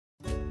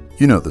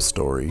You know the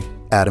story,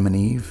 Adam and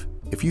Eve.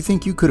 If you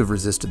think you could have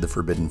resisted the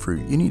forbidden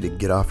fruit, you need to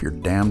get off your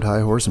damned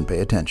high horse and pay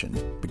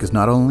attention. Because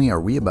not only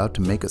are we about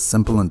to make a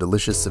simple and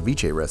delicious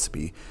ceviche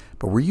recipe,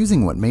 but we're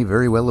using what may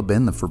very well have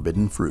been the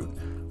forbidden fruit.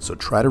 So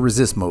try to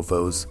resist,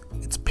 mofos.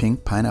 It's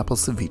pink pineapple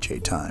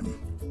ceviche time.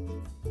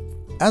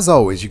 As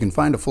always, you can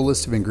find a full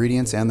list of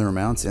ingredients and their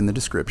amounts in the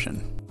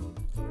description.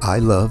 I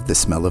love the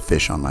smell of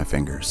fish on my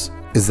fingers.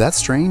 Is that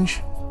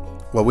strange?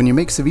 Well, when you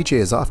make ceviche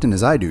as often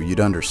as I do, you'd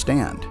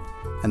understand.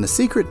 And the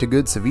secret to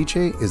good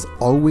ceviche is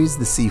always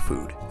the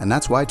seafood, and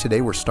that's why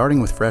today we're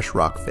starting with fresh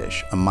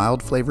rockfish, a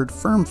mild-flavored,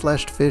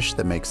 firm-fleshed fish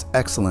that makes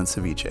excellent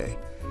ceviche.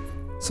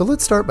 So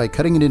let's start by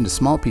cutting it into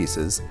small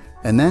pieces,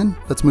 and then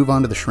let's move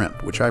on to the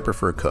shrimp, which I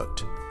prefer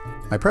cooked.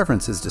 My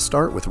preference is to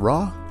start with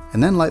raw,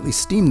 and then lightly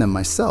steam them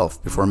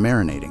myself before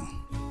marinating.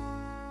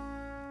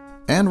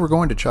 And we're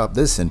going to chop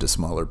this into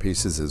smaller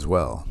pieces as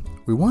well.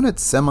 We want it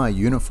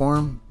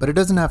semi-uniform, but it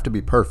doesn't have to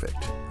be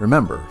perfect.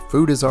 Remember,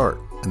 food is art,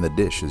 and the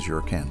dish is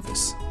your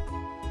canvas.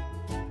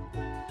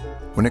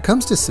 When it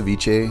comes to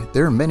ceviche,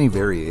 there are many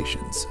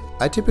variations.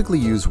 I typically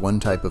use one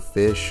type of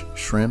fish,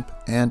 shrimp,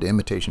 and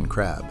imitation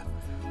crab.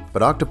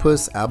 But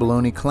octopus,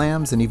 abalone,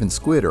 clams, and even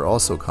squid are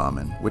also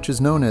common, which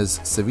is known as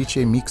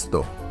ceviche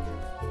mixto.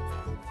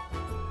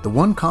 The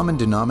one common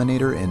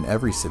denominator in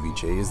every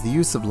ceviche is the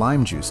use of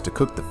lime juice to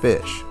cook the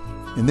fish.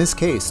 In this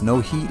case, no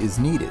heat is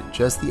needed,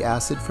 just the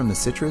acid from the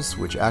citrus,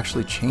 which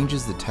actually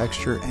changes the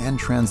texture and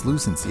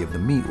translucency of the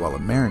meat while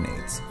it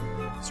marinates.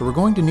 So we're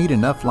going to need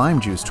enough lime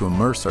juice to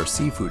immerse our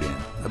seafood in,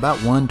 about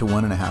 1 to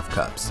 1.5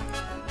 cups.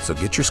 So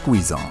get your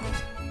squeeze on.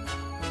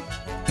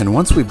 And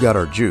once we've got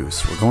our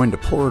juice, we're going to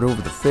pour it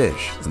over the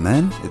fish, and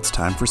then it's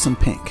time for some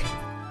pink.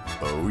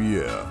 Oh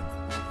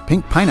yeah.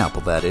 Pink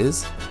pineapple, that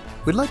is.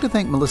 We'd like to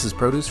thank Melissa's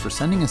Produce for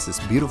sending us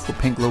this beautiful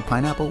pink low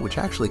pineapple, which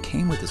actually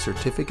came with a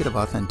certificate of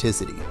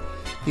authenticity.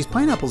 These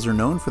pineapples are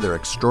known for their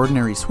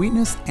extraordinary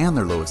sweetness and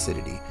their low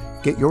acidity.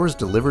 Get yours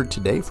delivered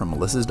today from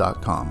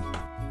melissas.com.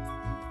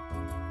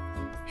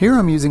 Here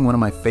I'm using one of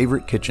my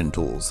favorite kitchen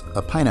tools,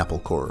 a pineapple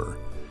corer.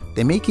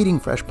 They make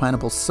eating fresh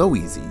pineapple so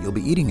easy, you'll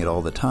be eating it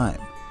all the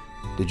time.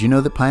 Did you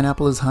know that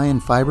pineapple is high in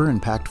fiber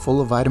and packed full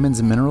of vitamins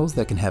and minerals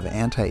that can have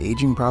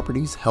anti-aging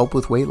properties, help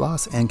with weight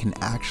loss, and can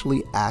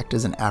actually act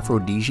as an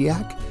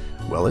aphrodisiac?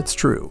 Well, it's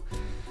true.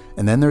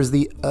 And then there's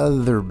the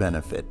other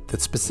benefit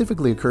that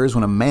specifically occurs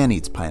when a man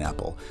eats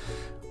pineapple,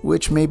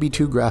 which may be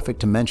too graphic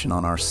to mention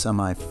on our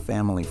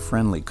semi-family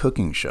friendly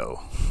cooking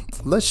show.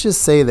 Let's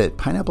just say that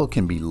pineapple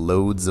can be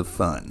loads of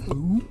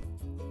fun.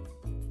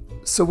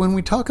 So when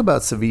we talk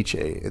about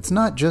ceviche, it's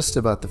not just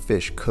about the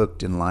fish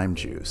cooked in lime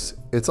juice.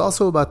 It's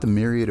also about the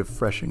myriad of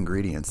fresh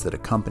ingredients that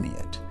accompany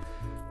it.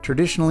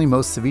 Traditionally,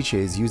 most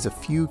ceviches use a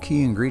few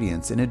key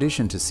ingredients in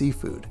addition to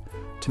seafood.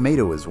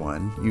 Tomato is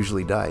one,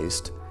 usually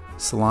diced.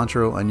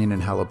 Cilantro, onion,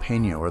 and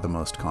jalapeno are the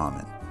most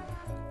common.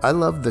 I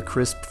love the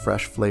crisp,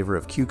 fresh flavor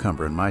of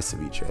cucumber in my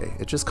ceviche.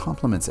 It just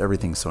complements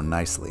everything so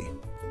nicely.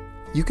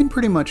 You can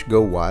pretty much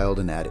go wild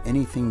and add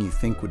anything you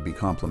think would be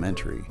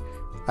complementary.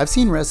 I've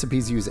seen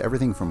recipes use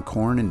everything from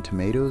corn and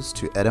tomatoes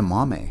to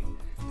edamame.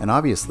 And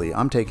obviously,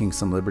 I'm taking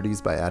some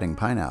liberties by adding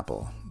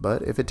pineapple.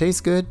 But if it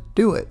tastes good,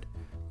 do it.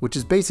 Which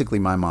is basically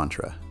my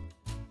mantra.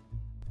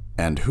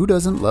 And who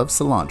doesn't love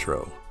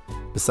cilantro?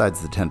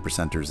 Besides the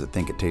 10%ers that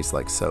think it tastes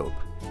like soap.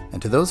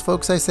 And to those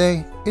folks I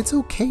say, it's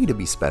okay to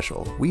be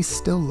special. We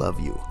still love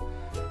you.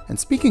 And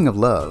speaking of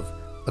love,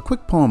 a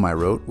quick poem I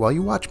wrote while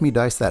you watch me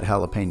dice that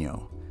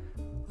jalapeno.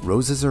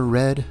 Roses are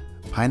red,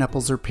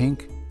 pineapples are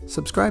pink.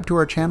 Subscribe to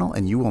our channel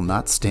and you will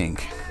not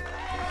stink.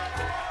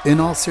 In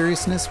all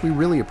seriousness, we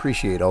really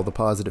appreciate all the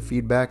positive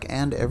feedback,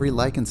 and every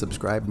like and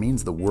subscribe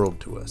means the world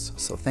to us,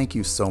 so thank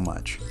you so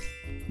much.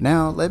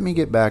 Now, let me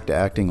get back to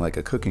acting like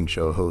a cooking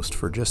show host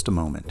for just a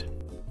moment.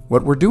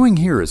 What we're doing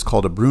here is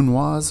called a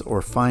brunoise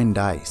or fine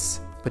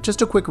dice. But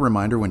just a quick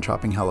reminder, when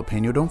chopping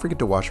jalapeno, don't forget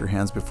to wash your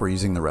hands before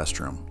using the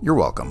restroom. You're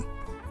welcome.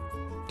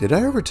 Did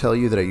I ever tell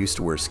you that I used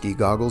to wear ski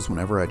goggles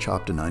whenever I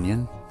chopped an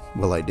onion?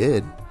 Well, I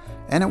did.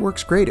 And it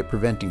works great at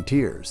preventing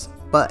tears.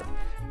 But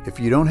if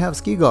you don't have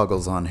ski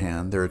goggles on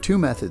hand, there are 2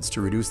 methods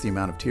to reduce the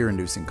amount of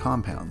tear-inducing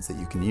compounds that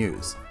you can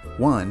use.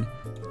 1,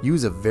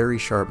 use a very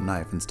sharp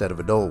knife instead of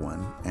a dull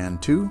one,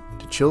 and 2,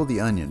 to chill the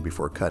onion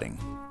before cutting.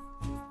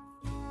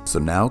 So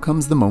now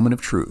comes the moment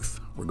of truth.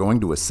 We're going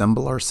to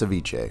assemble our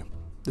ceviche.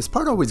 This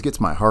part always gets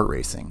my heart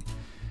racing.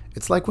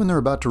 It's like when they're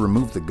about to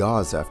remove the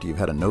gauze after you've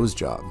had a nose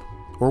job,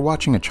 or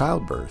watching a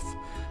childbirth.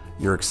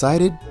 You're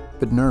excited,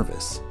 but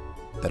nervous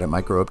that it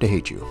might grow up to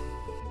hate you.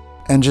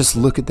 And just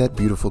look at that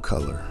beautiful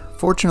color.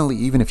 Fortunately,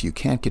 even if you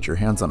can't get your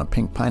hands on a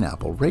pink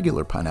pineapple,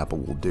 regular pineapple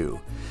will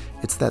do.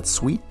 It's that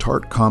sweet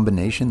tart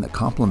combination that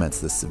complements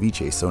this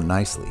ceviche so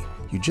nicely.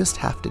 You just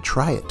have to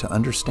try it to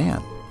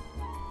understand.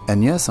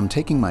 And yes, I'm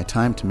taking my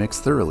time to mix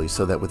thoroughly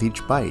so that with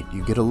each bite,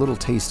 you get a little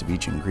taste of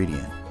each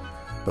ingredient.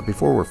 But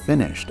before we're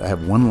finished, I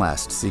have one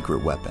last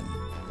secret weapon.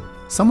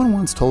 Someone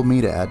once told me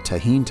to add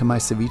tahini to my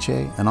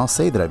ceviche, and I'll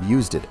say that I've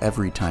used it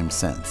every time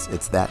since.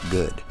 It's that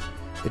good.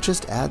 It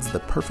just adds the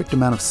perfect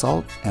amount of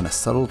salt and a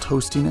subtle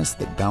toastiness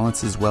that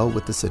balances well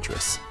with the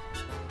citrus.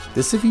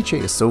 This ceviche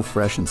is so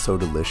fresh and so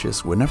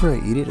delicious, whenever I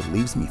eat it, it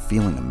leaves me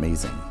feeling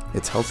amazing.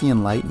 It's healthy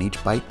and light, and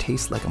each bite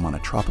tastes like I'm on a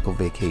tropical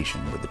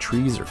vacation where the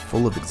trees are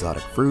full of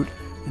exotic fruit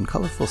and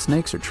colorful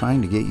snakes are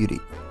trying to get you to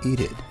eat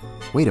it.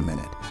 Wait a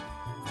minute.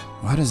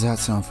 Why does that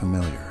sound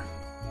familiar?